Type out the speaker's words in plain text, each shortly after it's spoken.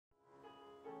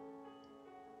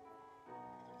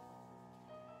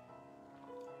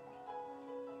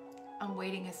I'm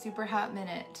waiting a super hot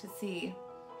minute to see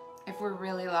if we're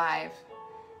really live.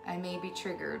 I may be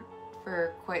triggered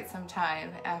for quite some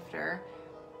time after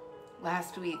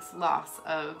last week's loss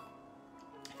of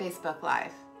Facebook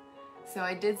Live. So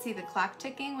I did see the clock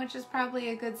ticking, which is probably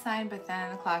a good sign, but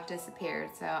then the clock disappeared.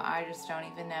 So I just don't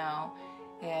even know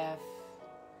if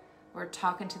we're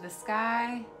talking to the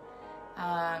sky,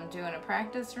 doing a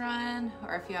practice run,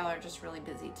 or if y'all are just really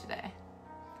busy today.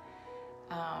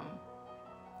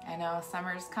 I know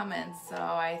summer's coming, so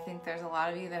I think there's a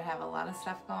lot of you that have a lot of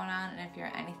stuff going on, and if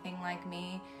you're anything like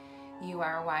me, you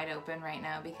are wide open right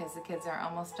now because the kids are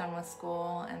almost done with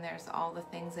school and there's all the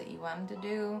things that you wanted to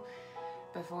do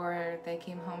before they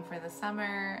came home for the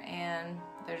summer, and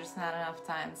there's just not enough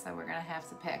time, so we're gonna have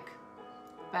to pick.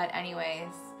 But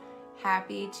anyways,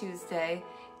 happy Tuesday,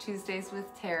 Tuesdays with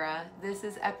Tara. This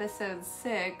is episode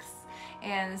 6,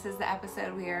 and this is the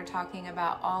episode we are talking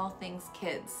about all things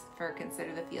kids for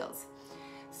Consider the Feels.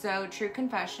 So, true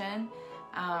confession,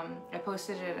 I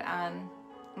posted it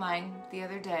online the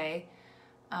other day.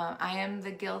 I am the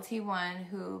guilty one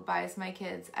who buys my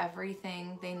kids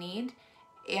everything they need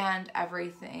and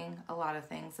a lot of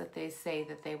things that they say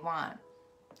that they want.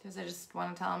 Because I just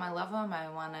want to tell them I love them, I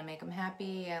want to make them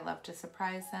happy, I love to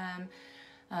surprise them.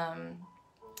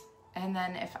 And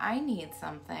then if I need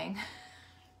something,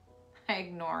 I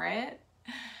ignore it.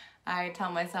 I tell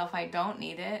myself I don't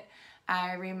need it.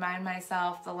 I remind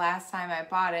myself the last time I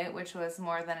bought it, which was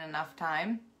more than enough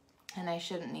time, and I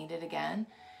shouldn't need it again.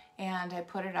 And I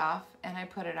put it off, and I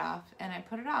put it off, and I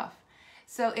put it off.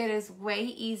 So it is way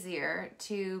easier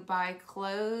to buy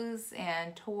clothes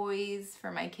and toys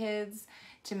for my kids,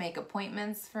 to make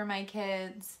appointments for my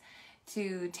kids,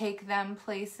 to take them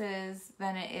places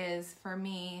than it is for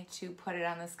me to put it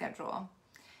on the schedule.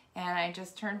 And I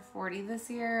just turned 40 this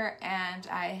year, and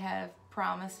I have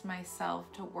promised myself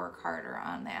to work harder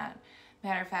on that.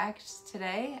 Matter of fact,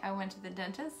 today I went to the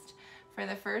dentist for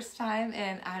the first time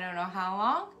in I don't know how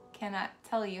long, cannot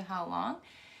tell you how long.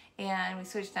 And we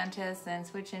switched dentists and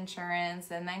switched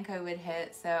insurance, and then COVID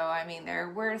hit. So, I mean, there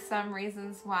were some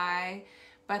reasons why,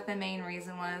 but the main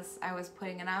reason was I was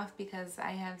putting it off because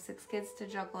I have 6 kids to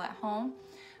juggle at home,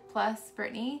 plus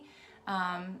Brittany,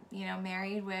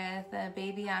 married with a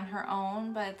baby on her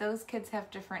own, but those kids have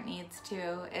different needs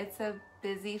too. It's a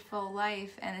busy, full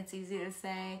life, and it's easy to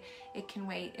say, it can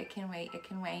wait, it can wait, it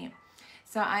can wait.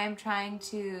 So I am trying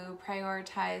to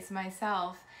prioritize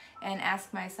myself and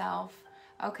ask myself,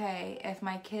 okay, if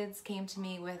my kids came to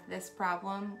me with this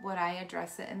problem, would I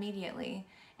address it immediately?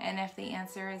 And if the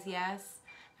answer is yes,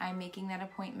 I'm making that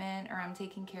appointment, or I'm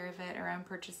taking care of it, or I'm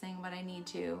purchasing what I need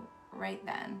to right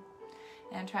then.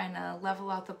 And trying to level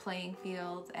out the playing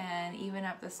field and even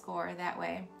up the score that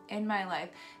way in my life.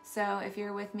 So if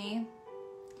you're with me,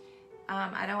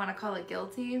 I don't want to call it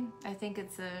guilty. I think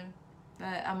it's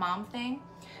a mom thing,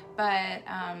 but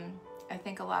I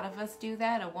think a lot of us do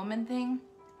that, a woman thing.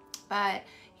 But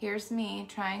here's me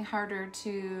trying harder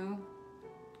to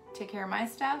take care of my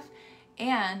stuff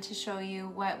and to show you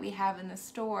what we have in the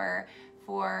store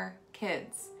for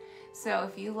kids. So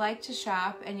if you like to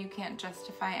shop and you can't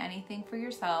justify anything for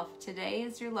yourself, today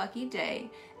is your lucky day,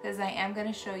 because I am going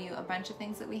to show you a bunch of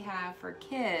things that we have for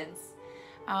kids.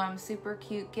 Super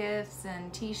cute gifts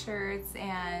and t-shirts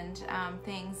and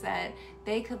things that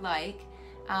they could like,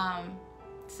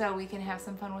 so we can have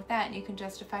some fun with that, and you can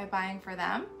justify buying for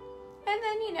them. And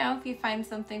then, if you find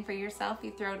something for yourself,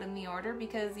 you throw it in the order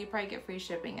because you probably get free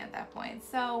shipping at that point.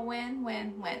 So win,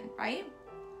 win, win, right?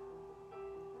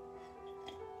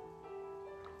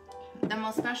 The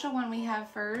most special one we have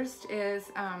first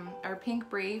is our pink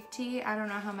Brave tee. I don't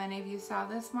know how many of you saw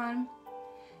this one.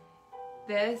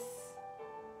 This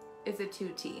is a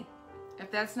 2T.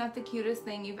 If that's not the cutest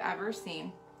thing you've ever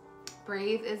seen,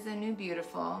 Brave is the new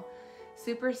beautiful.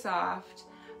 Super soft.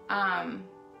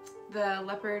 The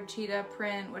leopard, cheetah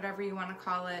print, whatever you want to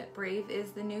call it. Brave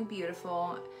is the new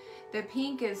beautiful. The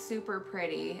pink is super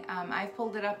pretty. I've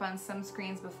pulled it up on some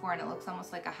screens before and it looks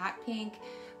almost like a hot pink,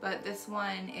 but this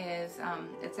one is,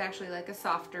 it's actually like a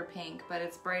softer pink, but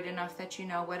it's bright enough that you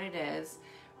know what it is.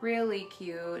 Really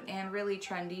cute and really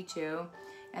trendy too.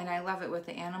 And I love it with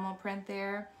the animal print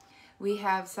there. We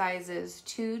have sizes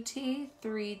 2T,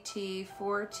 3T,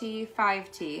 4T,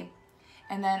 5T.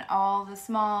 And then all the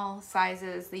small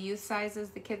sizes, the youth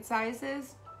sizes, the kid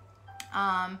sizes,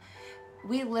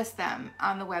 we list them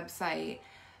on the website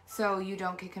so you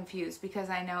don't get confused, because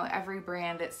I know every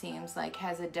brand, it seems like,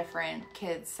 has a different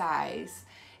kid size,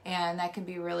 and that can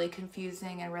be really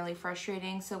confusing and really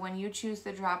frustrating. So when you choose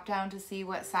the drop down to see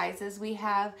what sizes we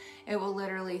have, it will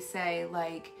literally say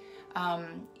like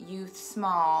youth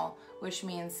small, which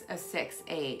means a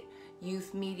 6'8",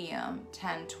 youth medium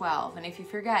 10, 12. And if you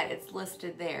forget, it's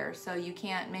listed there, so you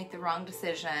can't make the wrong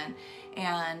decision.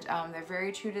 And they're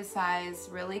very true to size,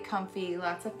 really comfy,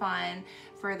 lots of fun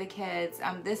for the kids.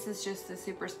 This is just the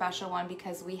super special one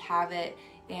because we have it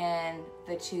in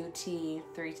the 2T,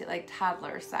 3T, like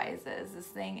toddler sizes. This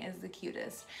thing is the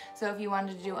cutest. So if you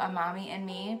wanted to do a mommy and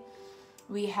me,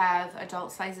 we have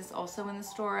adult sizes also in the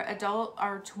store. Adult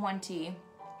are 20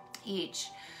 each,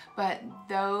 but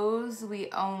those we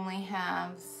only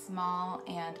have small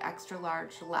and extra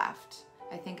large left.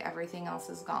 I think everything else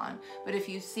is gone. But if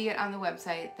you see it on the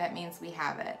website, that means we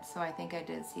have it. So I think I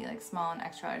did see like small and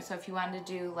extra large. So if you wanted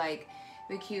to do like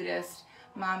the cutest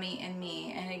mommy and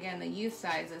me, and again, the youth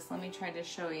sizes, let me try to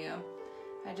show you.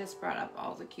 I just brought up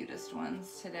all the cutest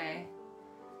ones today.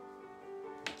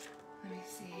 Let me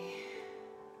see.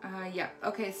 Yeah,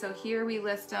 okay, so here we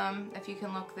list them, if you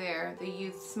can look there, the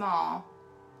youth small.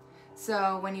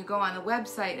 So when you go on the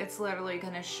website, it's literally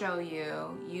gonna show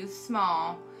you youth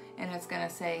small, and it's gonna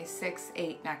say 6,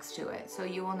 8 next to it. So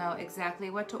you will know exactly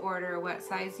what to order, what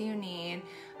size you need.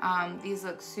 These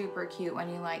look super cute when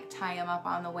you like tie them up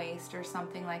on the waist or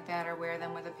something like that, or wear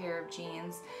them with a pair of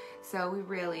jeans. So we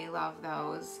really love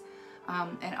those.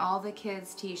 And all the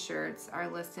kids t-shirts are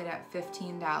listed at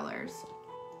 $15.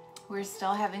 We're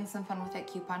still having some fun with that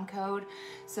coupon code.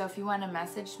 So if you want to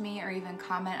message me or even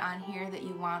comment on here that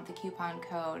you want the coupon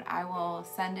code, I will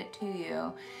send it to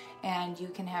you, and you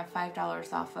can have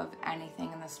 $5 off of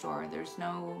anything in the store. There's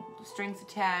no strings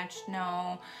attached,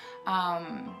 no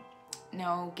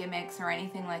gimmicks or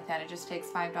anything like that. It just takes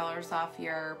 $5 off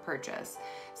your purchase.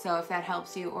 So if that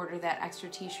helps you order that extra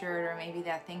t-shirt or maybe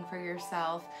that thing for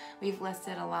yourself, we've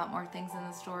listed a lot more things in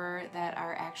the store that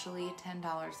are actually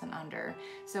 $10 and under.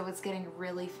 So it's getting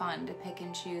really fun to pick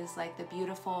and choose like the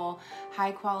beautiful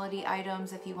high quality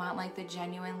items. If you want like the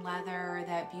genuine leather,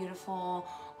 that beautiful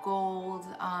gold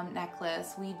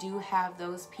necklace, we do have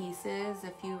those pieces, a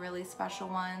few really special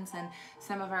ones, and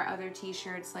some of our other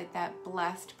t-shirts like that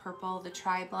blessed purple, the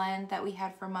tri-blend that we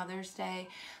had for Mother's Day,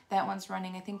 that one's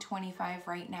running I think $25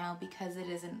 right now because it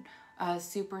isn't a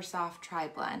super soft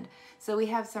tri-blend. So we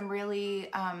have some really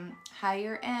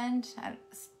higher end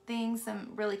things,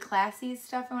 some really classy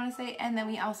stuff I want to say, and then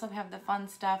we also have the fun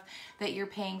stuff that you're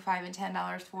paying $5 and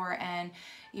 $10 for, and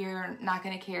you're not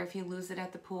going to care if you lose it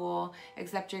at the pool,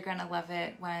 except you're going to love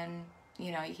it when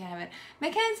you know you can have it.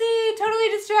 Mackenzie, totally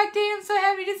distracting. I'm so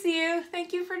happy to see you.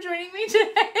 Thank you for joining me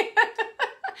today.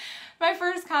 My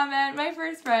first comment, my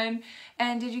first friend.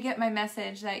 And did you get my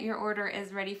message that your order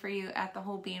is ready for you at the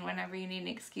Whole Bean whenever you need an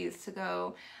excuse to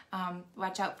go?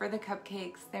 Watch out for the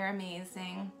cupcakes. They're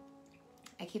amazing.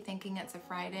 I keep thinking it's a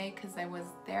Friday because I was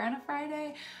there on a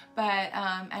Friday, but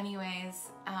anyways,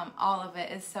 all of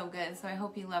it is so good. So I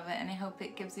hope you love it, and I hope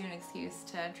it gives you an excuse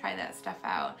to try that stuff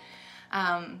out.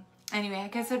 Anyway, I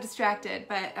get so distracted,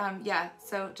 but yeah,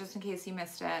 so just in case you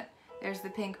missed it, there's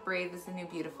the pink Brave is the new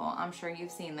beautiful. I'm sure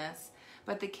you've seen this.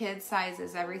 But the kids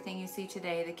sizes, everything you see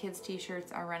today, the kids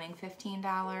t-shirts are running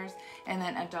 $15, and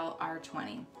then adult are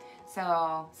 $20.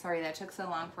 So, sorry that took so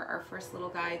long for our first little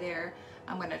guy there.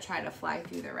 I'm gonna try to fly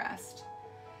through the rest.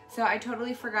 So I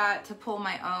totally forgot to pull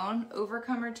my own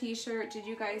Overcomer t-shirt. Did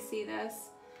you guys see this?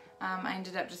 I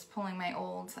ended up just pulling my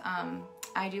old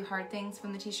I Do Hard Things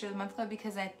from the T-shirt of the Month Club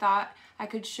because I thought I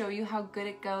could show you how good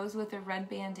it goes with a red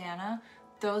bandana.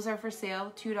 Those are for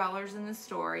sale, $2 in the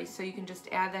store, so you can just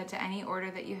add that to any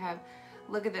order that you have.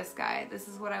 Look at this guy. This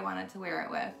is what I wanted to wear it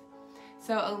with.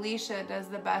 So Alicia does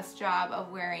the best job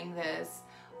of wearing this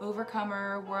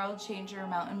Overcomer World Changer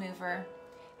Mountain Mover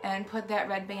and put that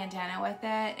red bandana with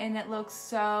it, and it looks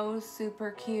so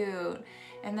super cute.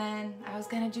 And then I was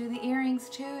gonna do the earrings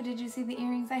too. Did you see the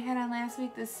earrings I had on last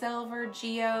week? The silver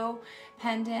Geo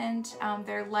pendant.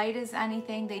 They're light as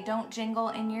anything. They don't jingle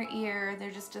in your ear.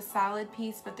 They're just a solid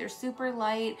piece, but they're super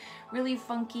light, really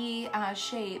funky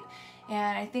shape.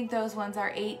 And I think those ones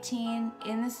are $18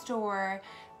 in the store.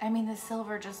 I mean, the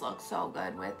silver just looks so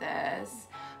good with this.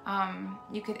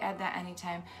 You could add that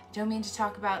anytime. I don't mean to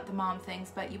talk about the mom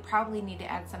things, but you probably need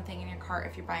to add something in your cart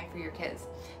if you're buying for your kids.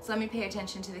 So let me pay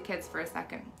attention to the kids for a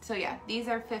second. So yeah, these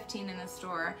are $15 in the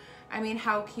store. I mean,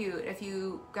 how cute if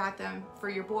you got them for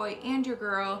your boy and your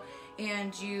girl,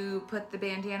 and you put the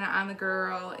bandana on the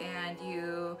girl and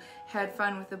you had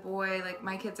fun with the boy. Like,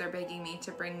 my kids are begging me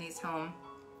to bring these home.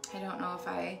 I don't know if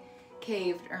I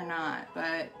caved or not,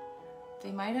 but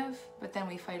they might have, but then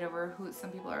we fight over who, some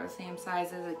people are the same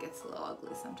sizes. It gets a little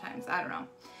ugly sometimes. I don't know.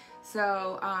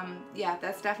 So yeah,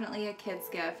 that's definitely a kid's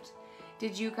gift.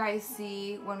 Did you guys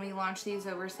see when we launched these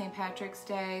over St. Patrick's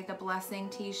Day, the Blessing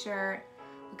t-shirt?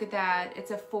 Look at that.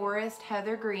 It's a forest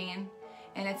heather green,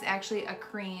 and it's actually a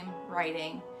cream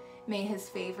writing. May his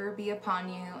favor be upon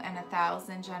you and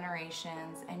 1,000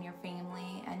 generations, and your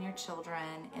family and your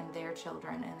children and their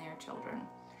children and their children.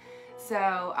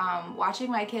 So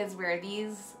watching my kids wear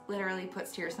these literally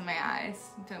puts tears in my eyes.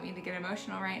 Don't mean to get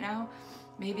emotional right now.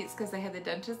 Maybe it's because I had the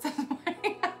dentist this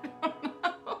morning. I don't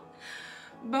know.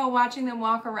 But watching them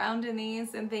walk around in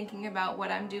these and thinking about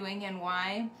what I'm doing and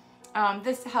why,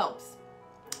 this helps.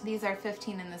 These are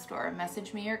 $15 in the store.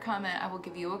 Message me your comment. I will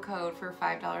give you a code for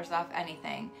 $5 off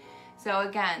anything. So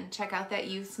again, check out that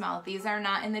youth smell. These are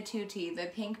not in the 2T. The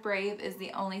Pink Brave is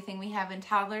the only thing we have in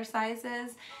toddler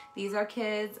sizes. These are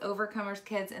kids, Overcomers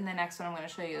kids, and the next one I'm going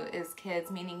to show you is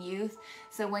kids, meaning youth.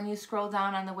 So when you scroll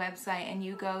down on the website and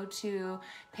you go to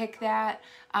pick that,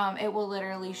 it will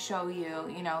literally show you,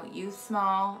 you know, youth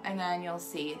small, and then you'll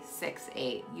see 6,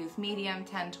 8, youth medium,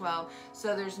 10, 12.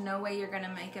 So there's no way you're going to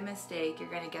make a mistake.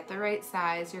 You're going to get the right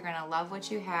size. You're going to love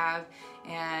what you have,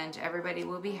 and everybody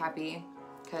will be happy,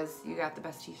 because you got the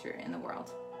best t-shirt in the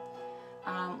world.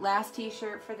 Last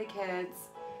t-shirt for the kids.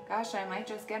 Gosh, I might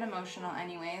just get emotional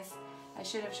anyways. I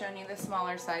should have shown you the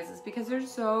smaller sizes because they're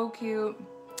so cute.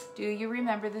 Do you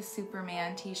remember the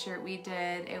Superman t-shirt we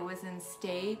did? It was in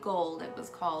Stay Gold, it was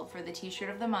called, for the T-shirt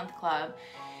of the Month Club.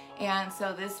 And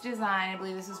so this design, I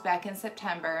believe this was back in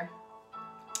September.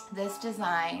 This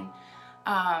design,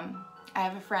 I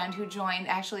have a friend who joined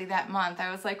actually that month.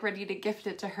 I was like ready to gift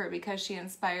it to her because she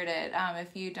inspired it.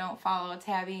 If you don't follow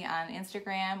Tabby on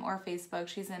Instagram or Facebook,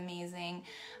 she's an amazing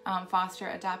foster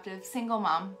adoptive single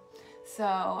mom.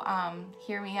 So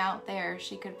hear me out there.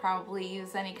 She could probably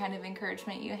use any kind of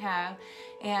encouragement you have.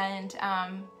 And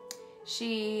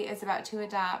she is about to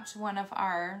adopt one of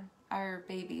our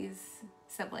baby's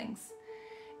siblings.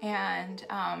 And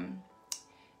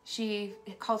she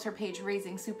calls her page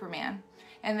Raising Superman.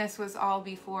 And this was all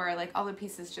before, like, all the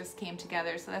pieces just came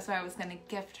together. So that's why I was going to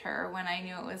gift her when I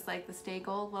knew it was like the Stay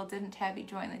Gold. Well, didn't Tabby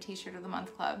join the T-shirt of the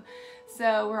Month Club?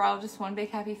 So we're all just one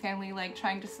big happy family, like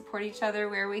trying to support each other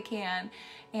where we can.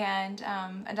 And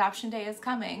adoption day is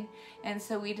coming. And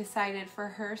so we decided for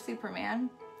her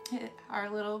Superman, our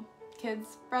little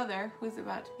kid's brother who's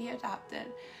about to be adopted.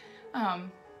 It's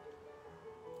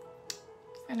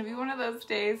going to be one of those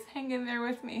days. Hang in there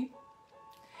with me.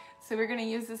 So we're going to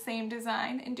use the same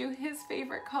design and do his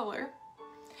favorite color.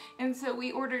 And so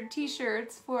we ordered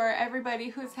t-shirts for everybody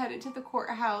who's headed to the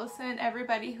courthouse and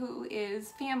everybody who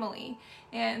is family.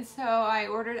 And so I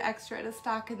ordered extra to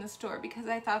stock in the store because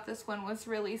I thought this one was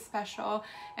really special.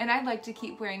 And I'd like to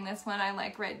keep wearing this one. I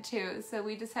like red too. So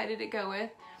we decided to go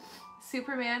with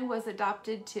Superman Was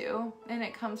Adopted Too. And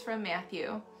it comes from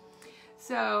Matthew.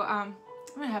 So I'm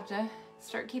going to have to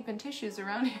start keeping tissues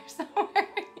around here somewhere.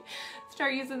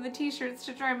 Start using the t-shirts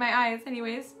to dry my eyes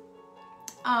anyways.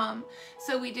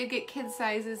 So we did get kid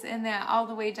sizes in that all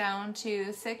the way down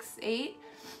to 6, 8,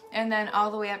 and then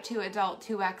all the way up to adult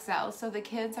 2XL. So the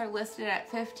kids are listed at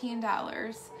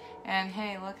 $15. And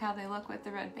hey, look how they look with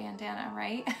the red bandana,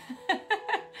 right?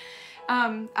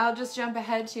 I'll just jump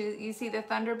ahead to, you see the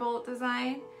Thunderbolt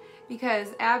design? Because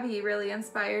Abby really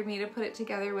inspired me to put it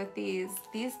together with these.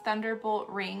 These Thunderbolt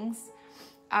rings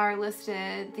are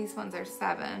listed, these ones are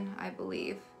 7, I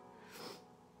believe.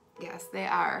 Yes, they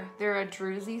are. They're a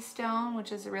druzy stone,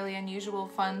 which is a really unusual,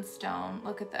 fun stone.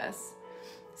 Look at this.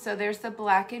 So there's the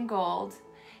black and gold,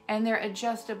 and they're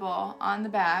adjustable on the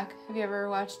back. Have you ever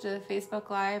watched a Facebook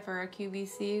Live or a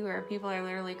QVC where people are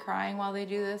literally crying while they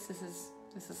do this? This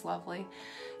is lovely.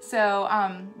 So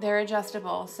they're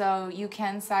adjustable, so you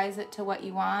can size it to what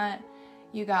you want.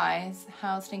 You guys,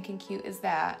 how stinking cute is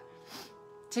that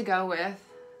to go with?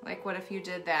 Like, what if you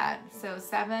did that? So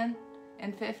 7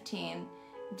 and 15,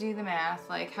 do the math.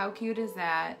 Like, how cute is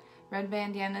that? Red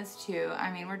bandanas too.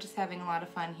 I mean, we're just having a lot of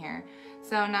fun here.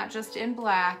 So not just in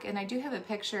black, and I do have a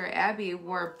picture. Abby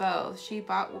wore both. She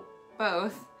bought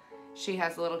both. She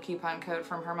has a little coupon code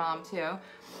from her mom too.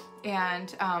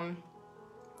 And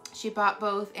she bought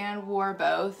both and wore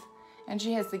both. And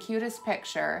she has the cutest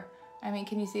picture. I mean,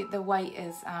 can you see? The white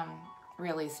is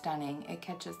really stunning. It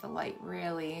catches the light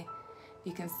really.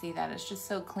 You can see that it's just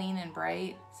so clean and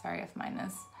bright. Sorry if mine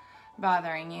is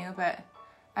bothering you, but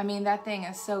I mean, that thing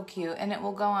is so cute, and it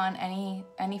will go on any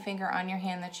finger on your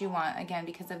hand that you want, again,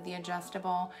 because of the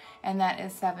adjustable, and that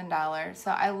is $7.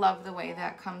 So I love the way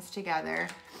that comes together,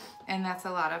 and that's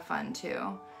a lot of fun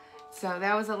too. So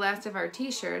that was the last of our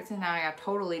t-shirts, and now I got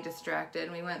totally distracted,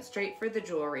 and we went straight for the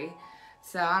jewelry.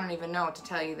 So I don't even know what to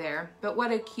tell you there, but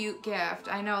what a cute gift.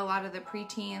 I know a lot of the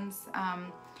preteens,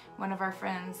 one of our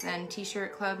friends in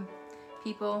T-shirt club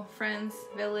people, friends,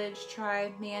 village,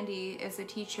 tribe. Mandy is a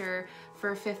teacher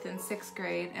for 5th and 6th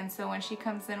grade, and so when she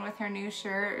comes in with her new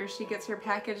shirt or she gets her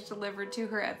package delivered to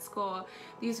her at school,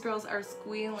 these girls are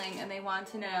squealing and they want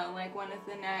to know, like, when is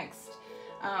the next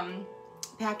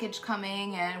package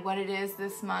coming and what it is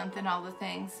this month and all the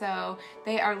things. So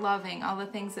they are loving all the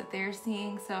things that they're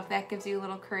seeing. So if that gives you a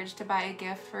little courage to buy a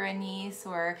gift for a niece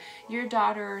or your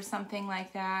daughter or something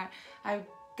like that, I've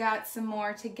got some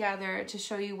more together to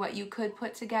show you what you could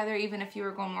put together, even if you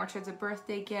were going more towards a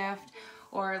birthday gift,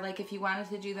 or like if you wanted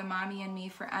to do the mommy and me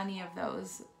for any of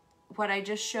those. What I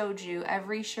just showed you,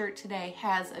 every shirt today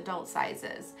has adult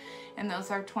sizes, and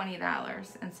those are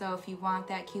 $20. And so if you want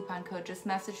that coupon code, just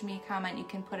message me, comment, you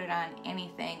can put it on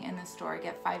anything in the store.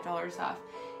 Get $5 off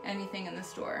anything in the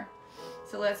store.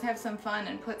 So let's have some fun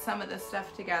and put some of this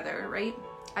stuff together, right?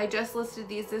 I just listed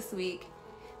these this week.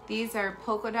 These are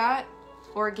polka dot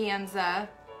organza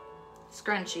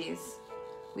scrunchies.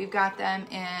 We've got them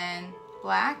in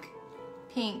black,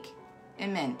 pink,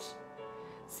 and mint.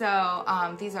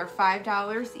 So these are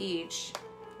 $5 each.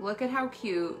 Look at how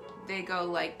cute they go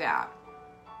like that.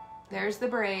 There's the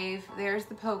brave, there's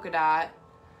the polka dot.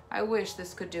 I wish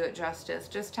this could do it justice.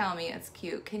 Just tell me it's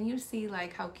cute. Can you see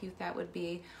like how cute that would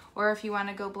be? Or if you want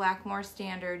to go black more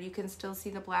standard, you can still see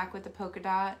the black with the polka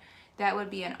dot. That would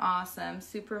be an awesome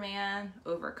Superman,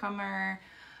 Overcomer.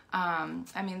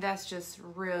 I mean, that's just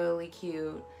really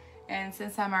cute. And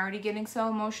since I'm already getting so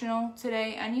emotional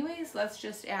today anyways, let's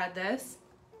just add this.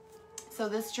 So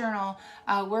this journal,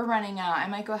 we're running out. I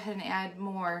might go ahead and add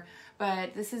more,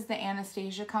 but this is the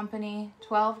Anastasia Company,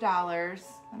 $12.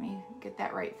 Let me get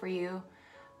that right for you.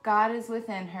 God is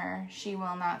within her, she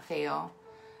will not fail.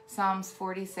 Psalms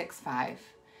 46:5.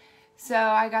 So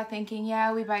I got thinking,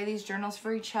 yeah, we buy these journals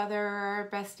for each other, our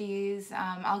besties.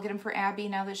 I'll get them for Abby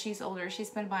now that she's older. She's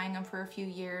been buying them for a few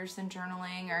years and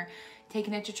journaling, or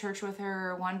taking it to church with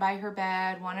her, one by her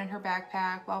bed, one in her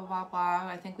backpack, blah, blah, blah.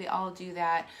 I think we all do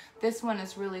that. This one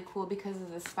is really cool because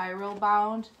of the spiral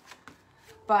bound,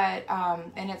 but,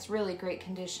 and it's really great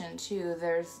condition too.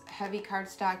 There's heavy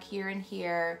cardstock here and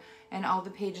here, and all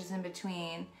the pages in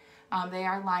between. They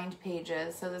are lined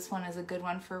pages, so this one is a good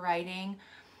one for writing.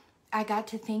 I got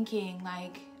to thinking,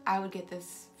 like, I would get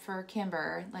this for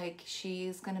Kimber. Like,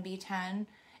 she's gonna be 10.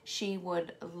 She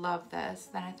would love this.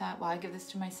 Then I thought, well, I'd give this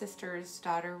to my sister's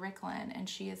daughter, Ricklin, and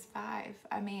she is 5.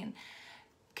 I mean,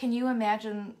 can you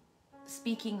imagine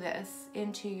speaking this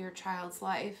into your child's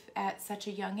life at such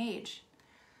a young age?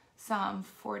 Psalm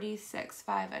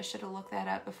 46:5. I should have looked that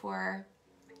up before,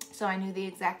 so I knew the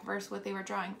exact verse, what they were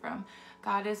drawing from.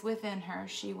 God is within her,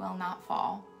 she will not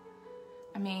fall.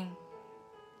 I mean,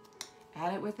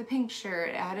 add it with the pink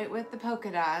shirt, add it with the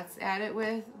polka dots, add it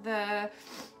with the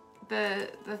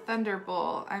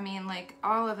thunderbolt. I mean, like,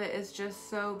 all of it is just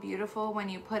so beautiful when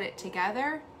you put it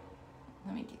together.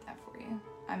 Let me do that for you.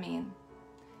 I mean,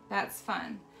 that's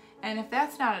fun. And if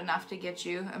that's not enough to get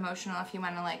you emotional, if you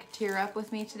want to like tear up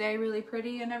with me today, really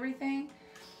pretty and everything,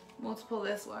 we'll pull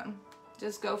this one.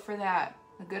 Just go for that.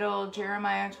 The good old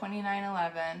Jeremiah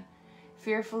 29:11.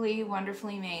 Fearfully,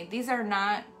 wonderfully made. These are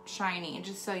not shiny,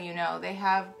 just so you know. They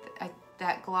have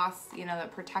that gloss, you know, the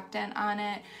protectant on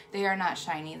it. They are not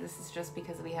shiny. This is just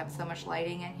because we have so much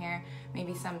lighting in here.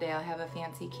 Maybe someday I'll have a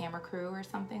fancy camera crew or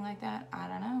something like that. I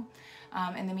don't know.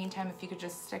 In the meantime, if you could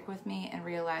just stick with me and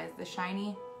realize the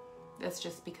shiny, that's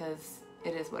just because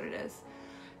it is what it is.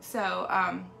 So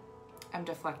I'm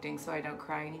deflecting so I don't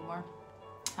cry anymore.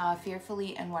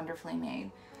 Fearfully and wonderfully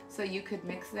made. So you could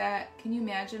mix that. Can you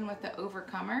imagine with the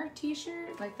Overcomer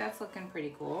t-shirt? Like, that's looking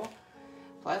pretty cool.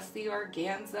 Plus the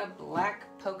organza black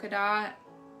polka dot.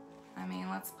 I mean,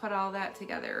 let's put all that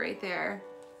together right there.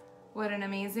 What an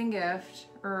amazing gift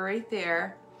right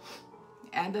there.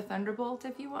 Add the Thunderbolt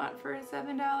if you want for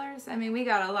 $7. I mean, we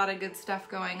got a lot of good stuff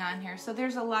going on here. So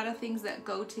there's a lot of things that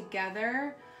go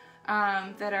together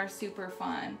that are super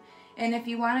fun. And if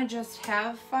you want to just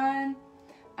have fun,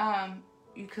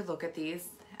 you could look at these.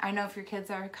 I know if your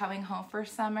kids are coming home for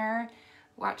summer,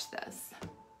 watch this.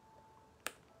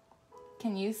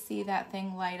 Can you see that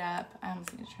thing light up? I'm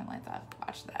just gonna turn lights off.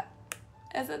 Watch that.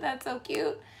 Isn't that so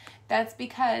cute? That's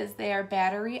because they are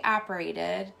battery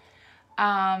operated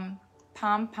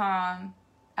pom-pom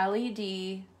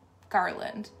LED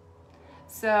garland.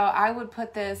 So I would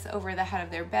put this over the head of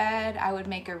their bed. I would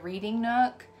make a reading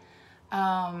nook.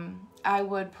 I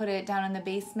would put it down in the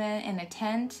basement in a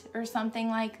tent or something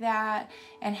like that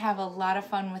and have a lot of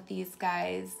fun with these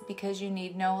guys because you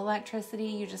need no electricity.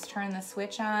 You just turn the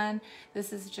switch on.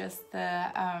 This is just the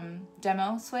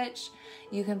demo switch.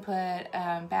 You can put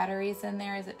batteries in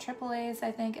there. Is it AAA's?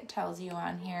 I think it tells you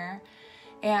on here.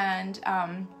 And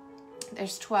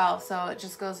There's 12, so it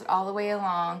just goes all the way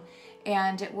along,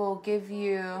 and it will give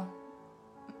you,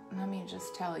 let me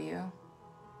just tell you,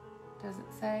 does it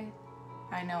say?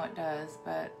 I know it does,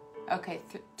 but okay,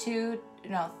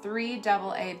 3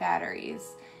 AA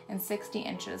batteries in 60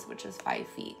 inches, which is 5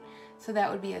 feet. So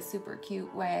that would be a super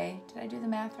cute way. Did I do the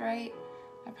math right?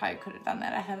 I probably could have done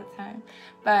that ahead of time.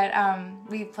 But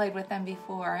we played with them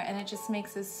before, and it just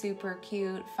makes a super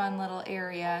cute, fun little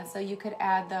area. So you could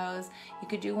add those. You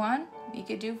could do 1, you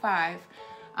could do 5.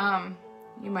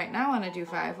 You might not want to do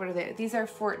 5. What are they? These are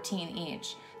 14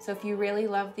 each. So if you really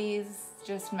love these,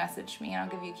 just message me and I'll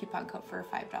give you a coupon code for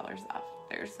 $5 off.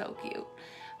 They're so cute.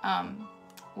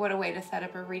 What a way to set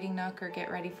up a reading nook or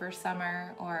get ready for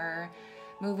summer or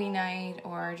movie night,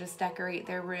 or just decorate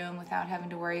their room without having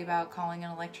to worry about calling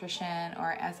an electrician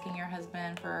or asking your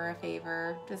husband for a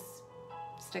favor. Just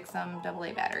stick some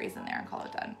AA batteries in there and call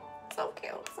it done. So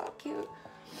cute, so cute.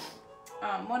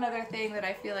 One other thing that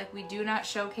I feel like we do not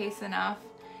showcase enough,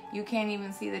 you can't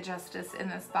even see the justice in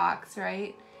this box,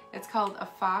 right? It's called a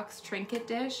fox trinket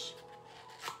dish.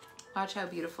 Watch how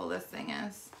beautiful this thing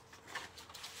is.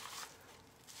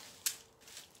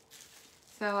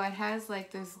 So it has like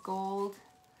this gold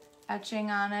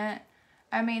etching on it.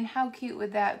 I mean, how cute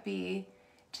would that be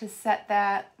to set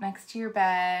that next to your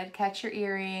bed, catch your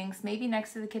earrings, maybe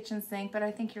next to the kitchen sink, but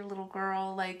I think your little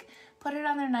girl, like, put it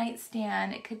on their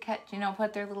nightstand. It could catch, you know,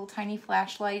 put their little tiny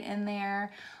flashlight in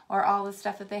there, or all the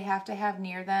stuff that they have to have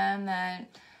near them that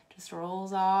just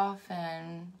rolls off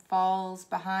and falls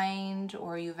behind,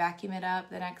 or you vacuum it up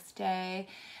the next day.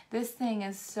 This thing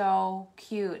is so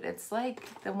cute. It's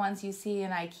like the ones you see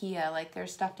in IKEA, like their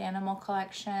stuffed animal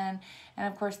collection. And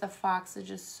of course the fox is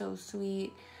just so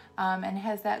sweet. And it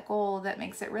has that gold that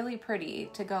makes it really pretty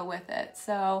to go with it.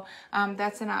 So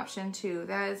that's an option too.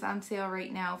 That is on sale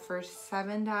right now for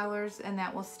 $7, and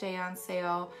that will stay on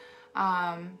sale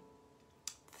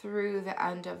through the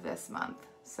end of this month.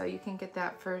 So you can get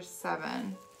that for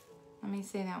 $7. Let me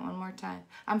say that one more time.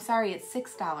 I'm sorry, it's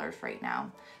 $6 right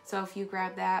now. So if you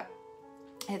grab that,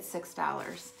 it's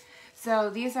 $6. So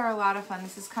these are a lot of fun.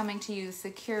 This is coming to you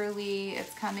securely.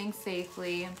 It's coming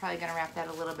safely. I'm probably gonna wrap that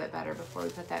a little bit better before we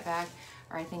put that back.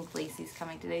 Or I think Lacey's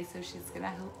coming today, so she's gonna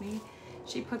help me.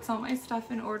 She puts all my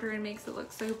stuff in order and makes it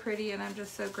look so pretty, and I'm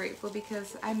just so grateful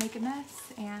because I make a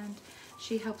mess and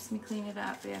she helps me clean it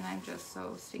up, and I'm just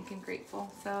so stinking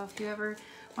grateful. So if you ever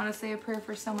want to say a prayer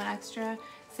for someone extra,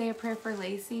 say a prayer for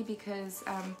Lacey, because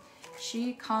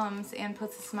she comes and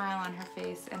puts a smile on her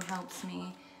face and helps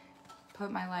me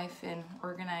put my life in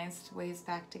organized ways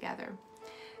back together.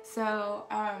 So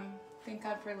thank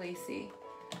God for Lacey.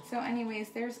 So anyways,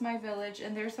 there's my village,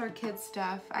 and there's our kids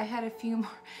stuff. I had a few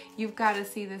more. You've got to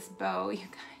see this bow, you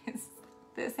guys.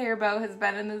 This hair bow has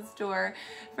been in the store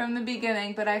from the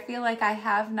beginning, but I feel like I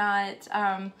have not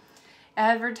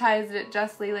advertised it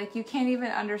justly. Like, you can't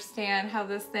even understand how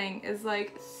this thing is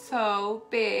like so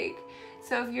big.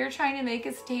 So if you're trying to make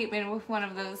a statement with one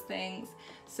of those things,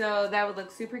 so that would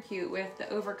look super cute with the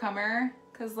Overcomer,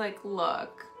 because like,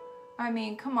 look, I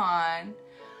mean, come on.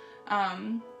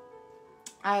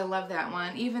 I love that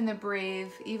one. Even the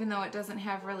Brave, even though it doesn't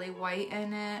have really white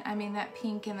in it, I mean, that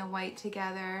pink and the white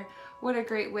together, what a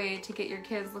great way to get your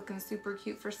kids looking super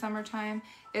cute for summertime.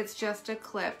 It's just a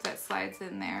clip that slides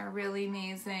in there. Really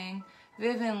amazing.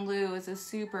 Viv and Lou is a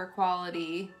super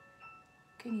quality.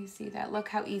 Can you see that? Look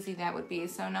how easy that would be.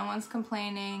 So no one's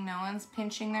complaining, no one's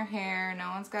pinching their hair, no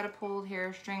one's got a pulled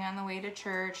hair string on the way to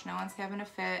church, no one's having a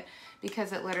fit,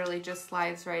 because it literally just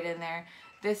slides right in there.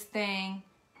 This thing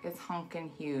is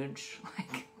honking huge.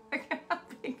 Like, look at how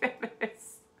big that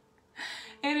is.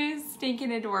 It is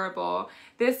stinking adorable.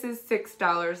 This is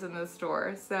 $6 in the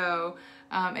store, so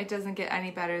it doesn't get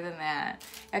any better than that.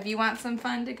 If you want some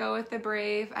fun to go with the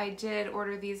Brave, I did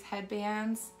order these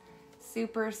headbands.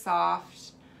 Super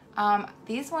soft.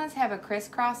 These ones have a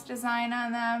crisscross design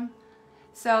on them,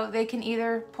 so they can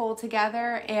either pull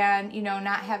together and, you know,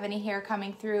 not have any hair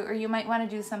coming through, or you might want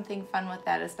to do something fun with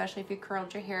that, especially if you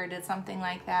curled your hair, did something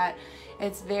like that.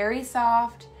 It's very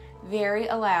soft, very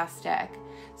elastic.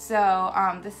 So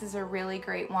this is a really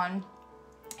great one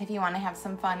if you want to have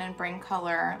some fun and bring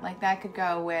color. Like, that could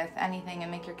go with anything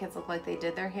and make your kids look like they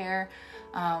did their hair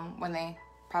when they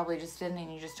probably just didn't,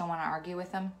 and you just don't want to argue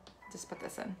with them. Just put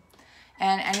this in.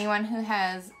 And anyone who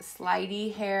has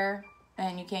slidey hair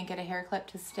and you can't get a hair clip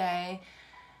to stay,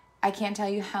 I can't tell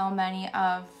you how many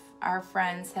of our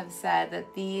friends have said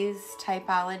that these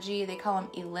typology, they call them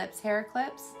ellipse hair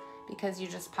clips, because you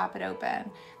just pop it open.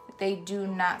 They do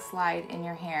not slide in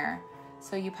your hair.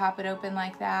 So you pop it open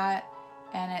like that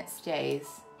and it stays.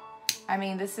 I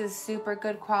mean, this is super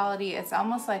good quality. It's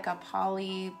almost like a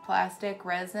polyplastic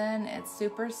resin. It's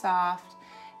super soft,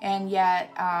 and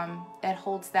yet it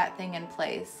holds that thing in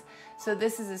place. So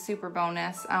this is a super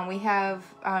bonus. We have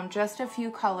just a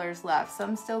few colors left.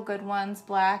 Some still good ones,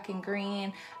 black and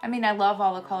green. I mean, I love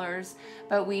all the colors,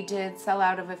 but we did sell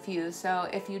out of a few. So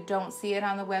if you don't see it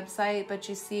on the website, but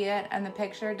you see it in the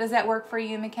picture, does that work for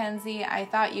you, Mackenzie? I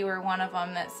thought you were one of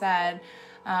them that said,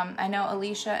 I know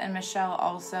Alicia and Michelle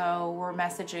also were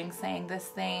messaging saying this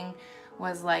thing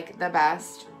was like the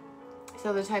best.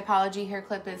 So the Typology hair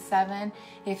clip is 7.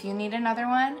 If you need another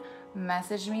one,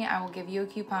 message me. I will give you a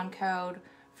coupon code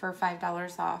for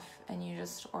 $5 off, and you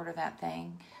just order that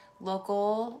thing.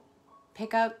 Local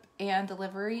pickup and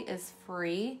delivery is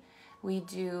free. We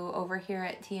do over here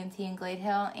at TNT in Glade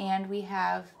Hill, and we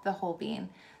have the whole bean.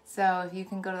 So if you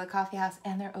can go to the coffee house,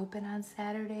 and they're open on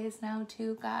Saturdays now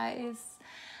too, guys.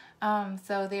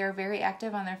 So they are very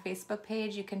active on their Facebook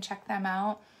page. You can check them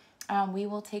out. We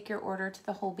will take your order to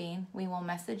the whole bean. We will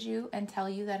message you and tell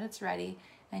you that it's ready,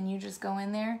 and you just go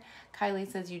in there.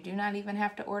 Kylie says you do not even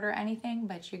have to order anything,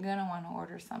 but you're gonna want to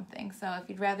order something. So if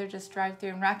you'd rather just drive through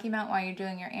in Rocky Mount while you're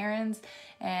doing your errands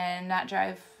and not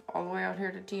drive all the way out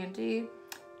here to TNT,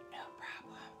 no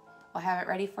problem. We'll have it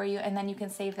ready for you, and then you can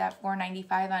save that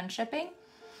 $4.95 on shipping.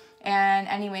 And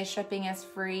anyway, shipping is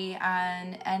free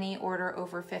on any order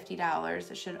over $50.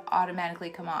 It should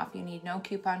automatically come off. You need no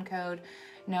coupon code,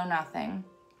 no nothing.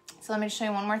 So let me show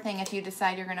you one more thing. If you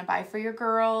decide you're gonna buy for your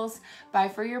girls, buy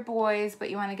for your boys,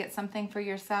 but you wanna get something for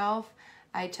yourself,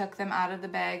 I took them out of the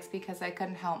bags because I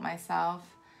couldn't help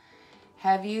myself.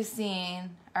 Have you seen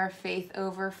our Faith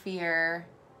Over Fear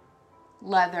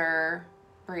leather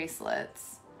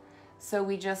bracelets? So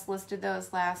we just listed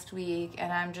those last week,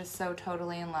 and I'm just so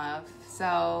totally in love.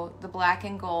 So the black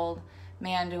and gold,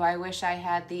 man, do I wish I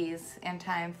had these in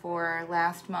time for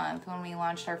last month when we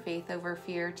launched our Faith Over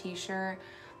Fear t-shirt.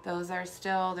 Those are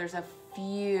still, there's a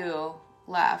few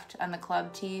left on the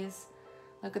club tees.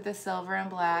 Look at the silver and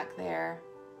black there.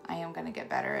 I am gonna get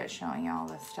better at showing you all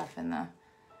this stuff in the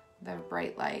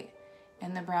bright light.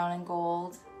 And the brown and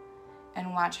gold.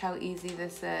 And watch how easy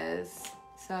this is.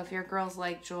 So if your girls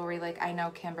like jewelry, like I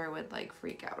know Kimber would like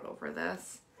freak out over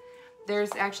this.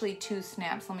 There's actually 2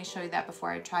 snaps. Let me show you that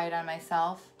before I try it on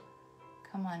myself.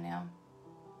 Come on now.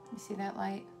 You see that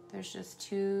light? There's just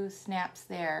 2 snaps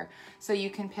there. So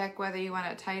you can pick whether you want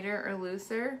it tighter or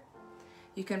looser.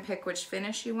 You can pick which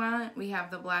finish you want. We have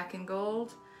the black and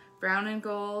gold, brown and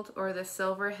gold, or the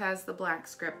silver has the black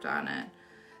script on it.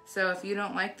 So if you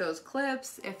don't like those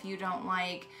clips, if you don't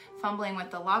like fumbling with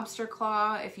the lobster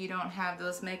claw, if you don't have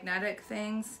those magnetic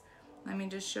things, let me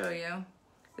just show you.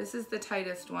 This is the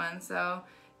tightest one, so,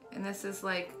 and this is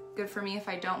like good for me if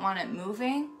I don't want it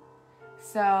moving.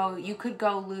 So you could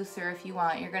go looser if you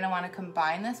want. You're gonna wanna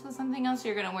combine this with something else.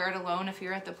 You're gonna wear it alone if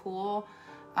you're at the pool.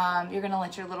 You're gonna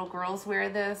let your little girls wear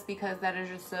this because that is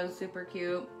just so super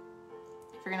cute.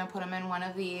 If you're gonna put them in one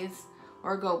of these,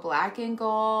 or go black and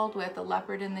gold with the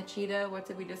leopard and the cheetah. What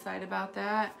did we decide about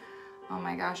that? Oh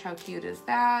my gosh, how cute is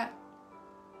that?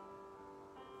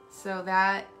 So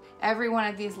that, every one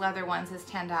of these leather ones is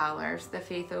 $10. The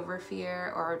Faith Over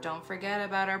Fear, or don't forget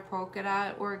about our polka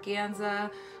dot organza,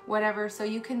 whatever. So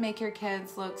you can make your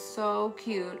kids look so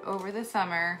cute over the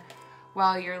summer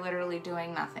while you're literally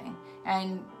doing nothing.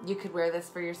 And you could wear this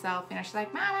for yourself. You know, she's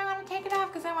like, Mom, I want to take it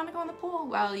off because I want to go in the pool.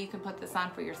 Well, you can put this on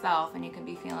for yourself and you can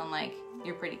be feeling like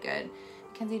you're pretty good.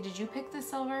 Mackenzie, did you pick the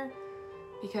silver?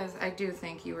 Because I do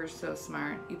think you were so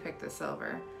smart. You picked the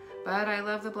silver. But I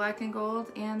love the black and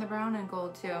gold and the brown and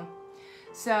gold too.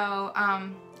 So,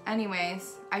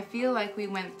 anyways, I feel like we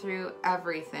went through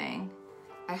everything.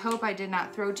 I hope I did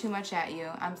not throw too much at you.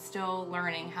 I'm still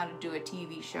learning how to do a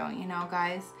TV show, you know,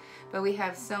 guys. But we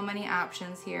have so many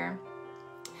options here.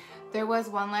 There was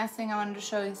one last thing I wanted to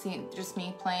show you. See, just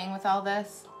me playing with all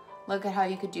this. Look at how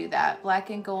you could do that. Black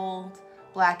and gold,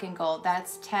 black and gold.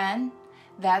 That's 10,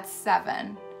 that's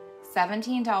 7.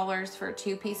 $17 for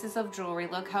 2 pieces of jewelry.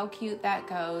 Look how cute that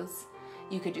goes.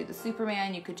 You could do the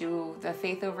Superman, you could do the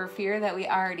Faith Over Fear that we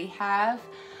already have.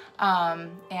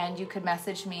 And you could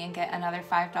message me and get another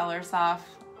 $5 off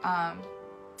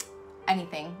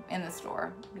anything in the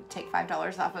store. Take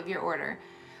 $5 off of your order.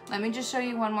 Let me just show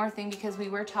you one more thing, because we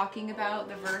were talking about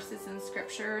the verses and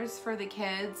scriptures for the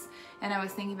kids, and I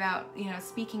was thinking about, you know,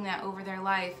 speaking that over their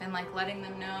life and like letting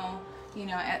them know, you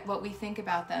know, what we think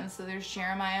about them. So there's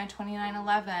Jeremiah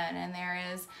 29:11, and there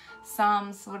is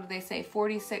Psalms, what do they say,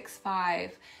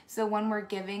 46:5. So when we're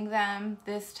giving them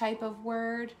this type of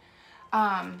word,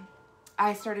 I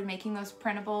I started making those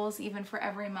printables even for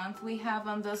every month. We have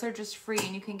them. Those are just free,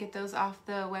 and you can get those off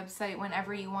the website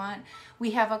whenever you want.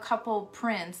 We have a couple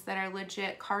prints that are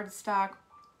legit cardstock.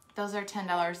 Those are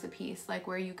 $10 a piece. Like,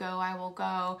 where you go, I will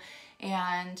go.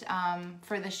 And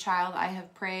for this child, I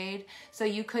have prayed. So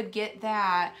you could get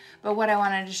that. But what I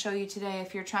wanted to show you today,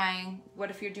 if you're trying,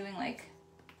 what if you're doing like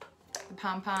the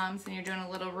pom-poms and you're doing a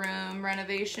little room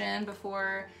renovation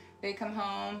before they come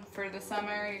home for the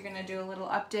summer, you're gonna do a little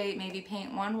update, maybe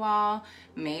paint one wall,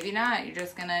 maybe not. You're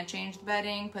just gonna change the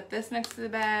bedding, put this next to the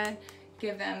bed,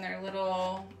 give them their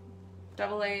little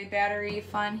AA battery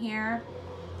fun here.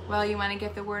 Well, you want to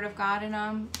get the Word of God in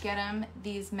them, get them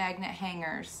these magnet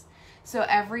hangers. So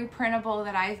every printable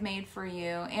that I've made for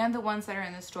you, and the ones that are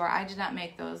in the store, I did not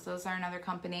make those. Those are another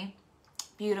company.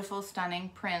 Beautiful, stunning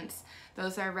prints.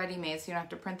 Those are ready-made, so you don't have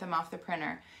to print them off the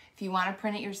printer. If you want to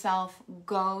print it yourself,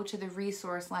 go to the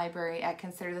resource library at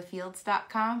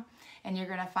considerthefields.com, and you're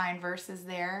going to find verses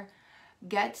there.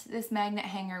 Get this magnet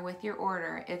hanger with your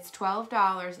order. It's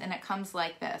 $12 and it comes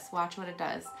like this. Watch what it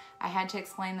does. I had to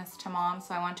explain this to Mom,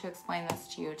 so I want to explain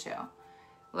this to you too.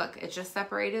 Look, it's just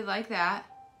separated like that,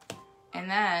 and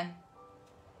then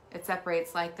it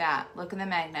separates like that. Look at the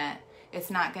magnet.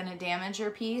 It's not going to damage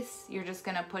your piece. You're just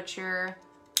going to put your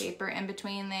paper in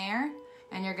between there,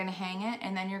 and you're going to hang it,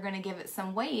 and then you're going to give it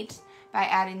some weight by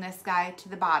adding this guy to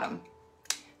the bottom.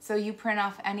 So you print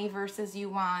off any verses you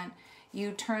want.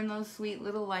 You turn those sweet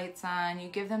little lights on. You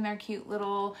give them their cute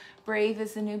little, brave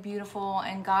is the new beautiful,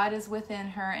 and God is within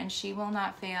her, and she will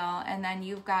not fail. And then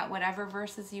you've got whatever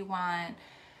verses you want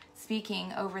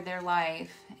speaking over their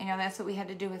life. You know, that's what we had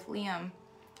to do with Liam,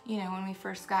 you know, when we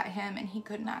first got him, and he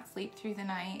could not sleep through the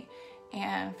night,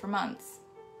 and for months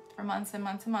and months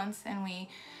and months, and we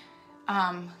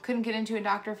couldn't get into a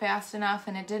doctor fast enough,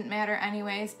 and it didn't matter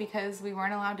anyways because we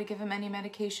weren't allowed to give him any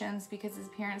medications because his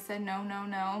parents said no, no,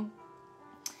 no.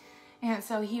 And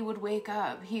so he would wake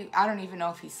up. I don't even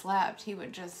know if he slept. He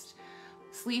would just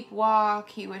sleepwalk.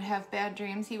 He would have bad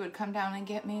dreams. He would come down and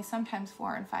get me sometimes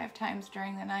 4 and 5 times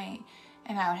during the night.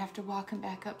 And I would have to walk him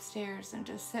back upstairs and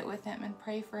just sit with him and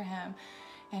pray for him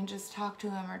and just talk to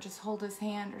him or just hold his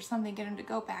hand or something, get him to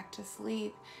go back to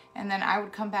sleep. And then I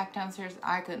would come back downstairs.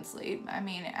 I couldn't sleep. I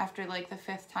mean, after like the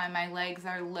 5th time, my legs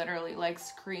are literally like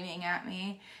screaming at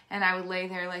me. And I would lay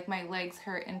there like my legs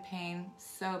hurt in pain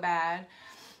so bad.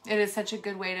 It is such a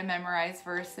good way to memorize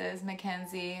verses,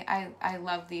 Mackenzie. I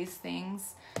love these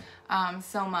things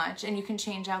so much. And you can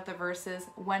change out the verses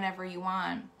whenever you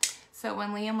want. So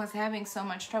when Liam was having so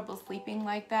much trouble sleeping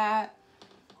like that,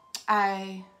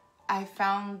 I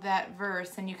found that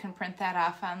verse, and you can print that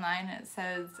off online. It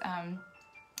says,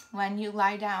 when you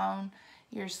lie down,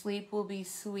 your sleep will be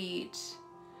sweet.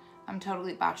 I'm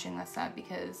totally botching this up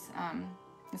because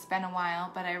it's been a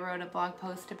while, but I wrote a blog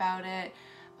post about it.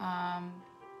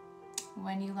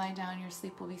 When you lie down, your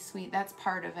sleep will be sweet. That's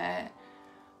part of it.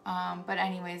 But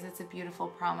anyways, it's a beautiful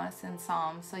promise in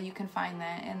Psalms. So you can find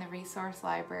that in the resource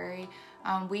library.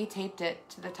 We taped it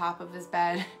to the top of his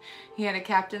bed. He had a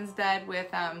captain's bed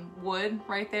with wood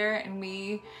right there, and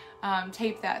we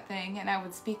taped that thing, and I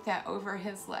would speak that over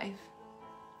his life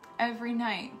every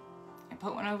night. I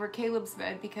put one over Caleb's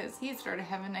bed because he started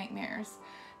having nightmares.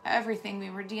 Everything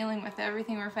we were dealing with,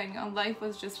 everything we were fighting on, life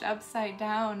was just upside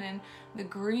down, and the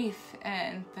grief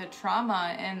and the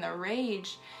trauma and the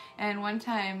rage. And one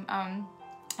time,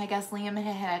 I guess Liam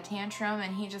had a tantrum,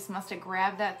 and he just must have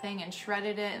grabbed that thing and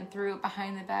shredded it and threw it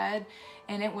behind the bed.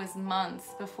 And it was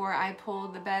months before I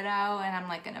pulled the bed out, and I'm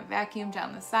like gonna vacuum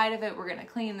down the side of it. We're gonna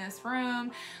clean this room.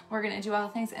 We're gonna do all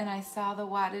the things. And I saw the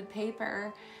wadded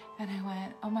paper, and I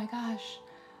went, oh my gosh.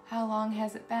 How long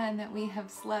has it been that we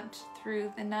have slept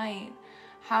through the night?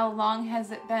 How long has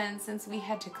it been since we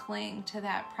had to cling to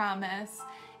that promise?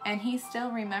 And he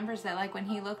still remembers that. Like when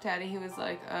he looked at it, he was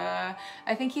like,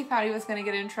 I think he thought he was going to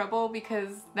get in trouble because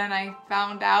then I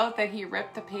found out that he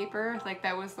ripped the paper. Like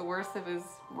that was the worst of his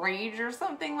rage or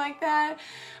something like that.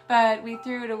 But we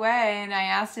threw it away, and I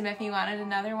asked him if he wanted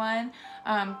another one.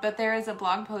 But there is a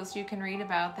blog post you can read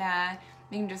about that.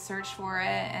 You can just search for it,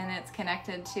 and it's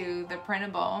connected to the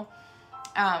printable.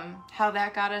 How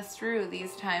that got us through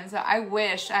these times. I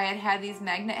wish I had had these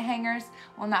magnet hangers.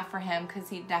 Well, not for him, because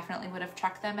he definitely would have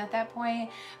chucked them at that point.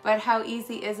 But how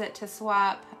easy is it to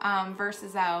swap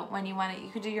verses out when you want it? You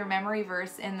could do your memory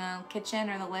verse in the kitchen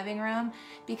or the living room,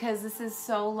 because this is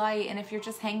so light. And if you're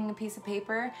just hanging a piece of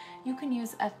paper, you can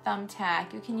use a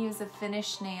thumbtack. You can use a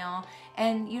finish nail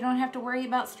and you don't have to worry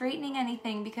about straightening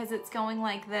anything because it's going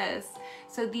like this.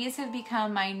 So these have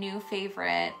become my new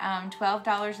favorite.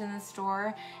 $12 in the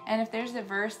store, and if there's a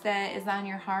verse that is on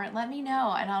your heart, let me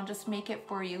know and I'll just make it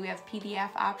for you. We have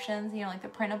PDF options, you know, like the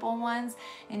printable ones,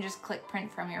 and just click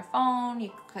print from your phone,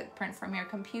 you click print from your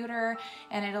computer,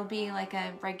 and it'll be like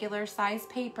a regular size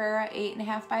paper,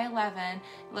 8.5 by 11.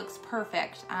 It looks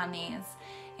perfect on these.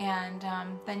 And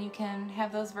then you can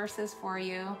have those verses for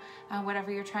you,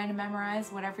 whatever you're trying to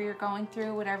memorize, whatever you're going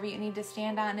through, whatever you need to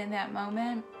stand on in that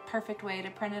moment, perfect way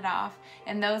to print it off.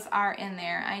 And those are in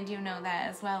there. I do know that,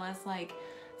 as well as like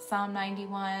Psalm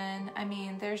 91. I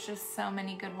mean, there's just so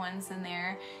many good ones in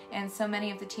there. And so many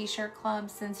of the t-shirt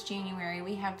clubs since January,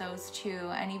 we have those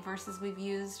too. Any verses we've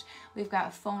used, we've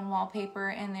got phone wallpaper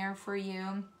in there for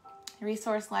you. The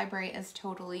resource library is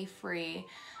totally free.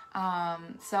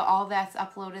 So all that's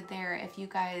uploaded there. If you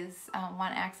guys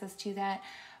want access to that,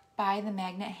 buy the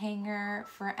magnet hanger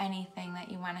for anything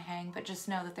that you want to hang, but just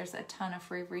know that there's a ton of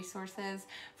free resources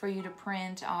for you to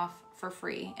print off for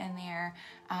free in there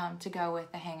to go with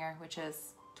the hanger, which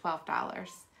is $12.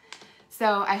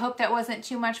 So I hope that wasn't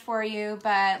too much for you,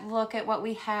 but look at what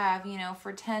we have, you know,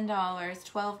 for $10,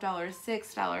 $12,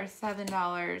 $6,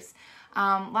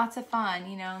 $7. Lots of fun,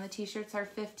 you know, and the t-shirts are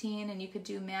 $15, and you could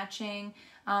do matching.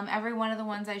 Every one of the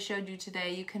ones I showed you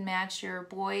today, you can match your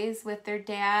boys with their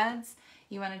dads.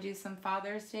 You want to do some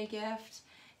Father's Day gift,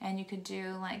 and you could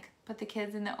do like put the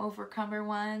kids in the Overcomer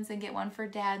ones and get one for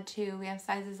dad too. We have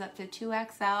sizes up to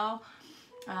 2XL.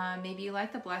 Maybe you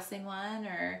like the Blessing one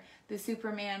or the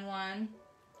Superman one.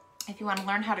 If you want to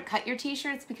learn how to cut your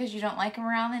t-shirts because you don't like them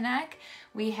around the neck,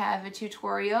 we have a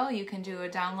tutorial. You can do a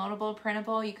downloadable,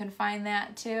 printable. You can find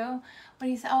that too. What do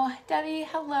you say? Oh, Debbie,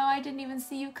 hello. I didn't even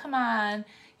see you. Come on.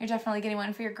 You're definitely getting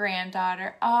one for your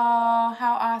granddaughter. Oh,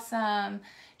 how awesome.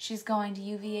 She's going to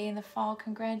UVA in the fall.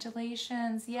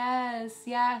 Congratulations. Yes,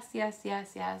 yes, yes,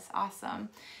 yes, yes. Awesome.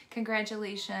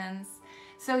 Congratulations.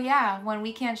 So yeah, when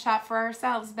we can't shop for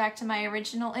ourselves, back to my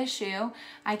original issue,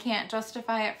 I can't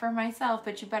justify it for myself,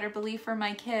 but you better believe for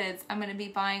my kids, I'm going to be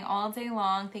buying all day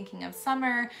long, thinking of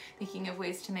summer, thinking of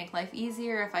ways to make life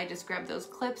easier. If I just grab those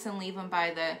clips and leave them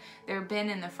by their bin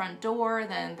in the front door,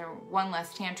 then they're one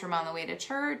less tantrum on the way to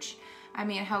church. I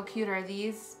mean, how cute are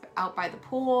these out by the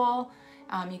pool?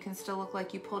 You can still look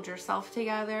like you pulled yourself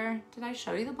together. Did I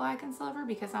show you the black and silver?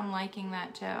 Because I'm liking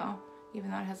that too,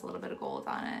 even though it has a little bit of gold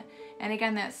on it. And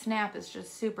again, that snap is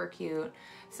just super cute.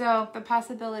 So the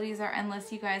possibilities are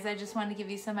endless, you guys. I just wanted to give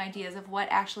you some ideas of what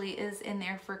actually is in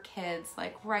there for kids,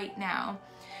 like right now.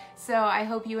 So I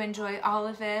hope you enjoy all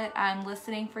of it. I'm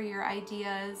listening for your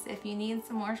ideas. If you need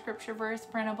some more scripture verse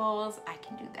printables, I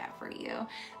can do that for you.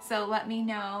 So let me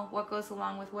know what goes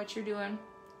along with what you're doing,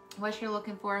 what you're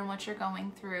looking for, and what you're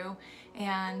going through.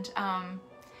 And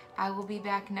I will be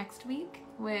back next week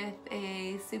with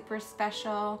a super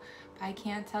special, I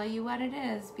can't tell you what it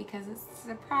is because it's a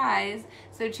surprise.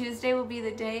 So Tuesday will be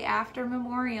the day after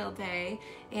Memorial Day,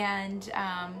 and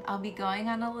I'll be going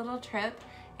on a little trip,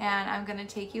 and I'm gonna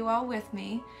take you all with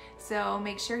me. So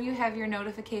make sure you have your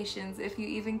notifications if you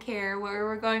even care where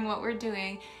we're going, what we're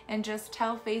doing, and just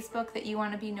tell Facebook that you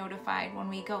want to be notified when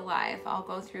we go live. I'll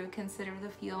go through Consider the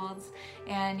Fields,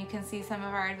 and you can see some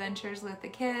of our adventures with the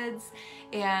kids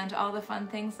and all the fun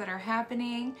things that are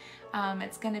happening.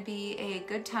 It's gonna be a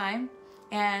good time.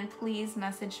 And please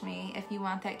message me if you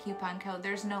want that coupon code.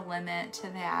 There's no limit to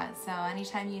that. So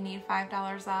anytime you need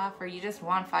 $5 off, or you just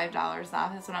want $5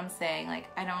 off, that's what I'm saying. Like,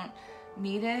 I don't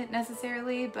need it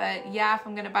necessarily, but yeah, if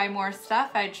I'm gonna buy more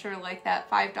stuff, I'd sure like that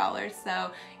 $5.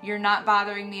 So you're not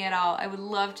bothering me at all. I would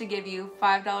love to give you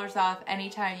 $5 off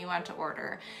anytime you want to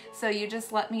order. So you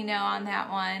just let me know on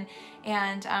that one.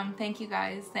 And thank you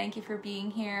guys. Thank you for being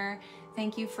here.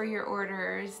 Thank you for your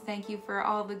orders. Thank you for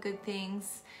all the good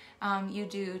things you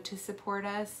do to support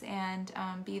us and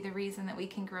be the reason that we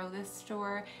can grow this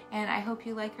store. And I hope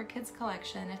you like our kids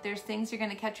collection. If there's things you're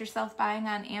going to catch yourself buying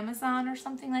on Amazon or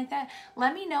something like that,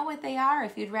 let me know what they are.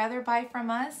 If you'd rather buy from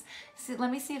us,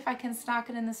 let me see if I can stock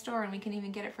it in the store and we can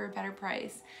even get it for a better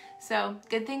price. So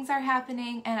good things are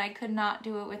happening, and I could not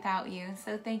do it without you.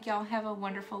 So thank y'all. Have a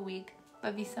wonderful week.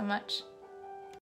 Love you so much.